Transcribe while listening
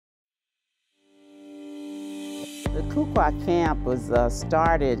The Kukwa camp was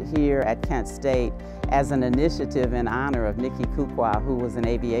started here at Kent State as an initiative in honor of Nikki Kukwa, who was an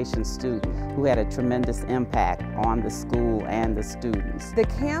aviation student who had a tremendous impact on the school and the students. The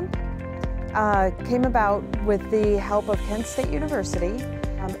camp came about with the help of Kent State University.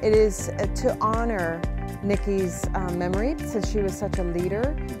 It is to honor Nikki's memory, since she was such a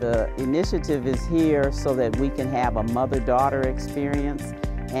leader. The initiative is here so that we can have a mother-daughter experience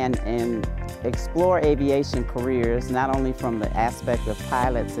and explore aviation careers, not only from the aspect of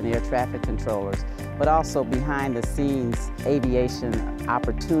pilots and air traffic controllers, but also behind the scenes aviation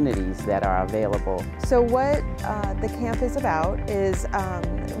opportunities that are available. So what the camp is about is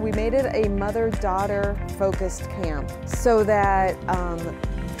we made it a mother-daughter focused camp so that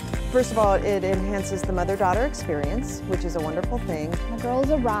first of all, it enhances the mother-daughter experience, which is a wonderful thing. The girls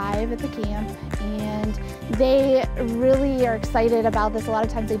arrive at the camp and they really are excited about this. A lot of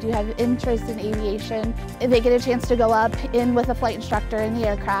times they do have interest in aviation. They get a chance to go up in with a flight instructor in the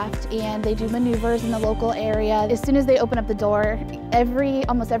aircraft and they do maneuvers in the local area. As soon as they open up the door,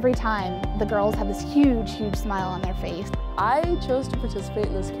 almost every time, the girls have this huge, huge smile on their face. I chose to participate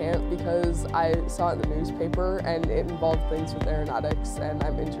in this camp because I saw it in the newspaper and it involved things with aeronautics, and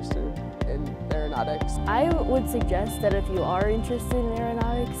I'm interested in aeronautics. I would suggest that if you are interested in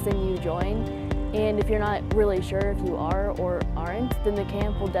aeronautics, then you join. And if you're not really sure if you are or aren't, then the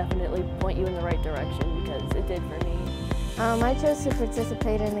camp will definitely point you in the right direction, because it did for me. I chose to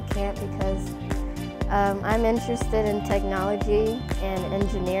participate in the camp because I'm interested in technology and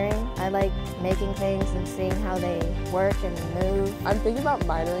engineering. I like making things and seeing how they work and move. I'm thinking about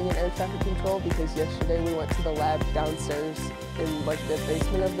minoring in air traffic control because yesterday we went to the lab downstairs in the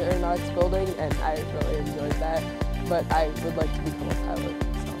basement of the aeronautics building, and I really enjoyed that. But I would like to become a pilot.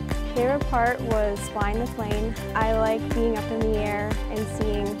 Favorite part was flying the plane. I like being up in the air and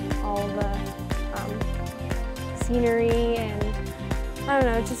seeing all the scenery, and I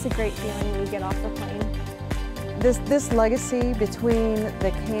don't know, it's just a great feeling when you get off the plane. This legacy between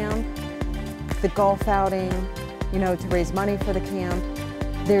the camp, the golf outing, you know, to raise money for the camp,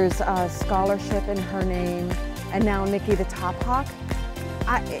 there's a scholarship in her name, and now Nikki the Top Hawk.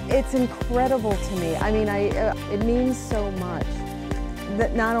 It's incredible to me. I mean, it means so much.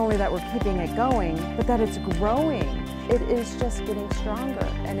 That not only that we're keeping it going, but that it's growing. It is just getting stronger,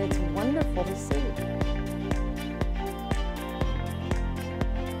 and it's wonderful to see.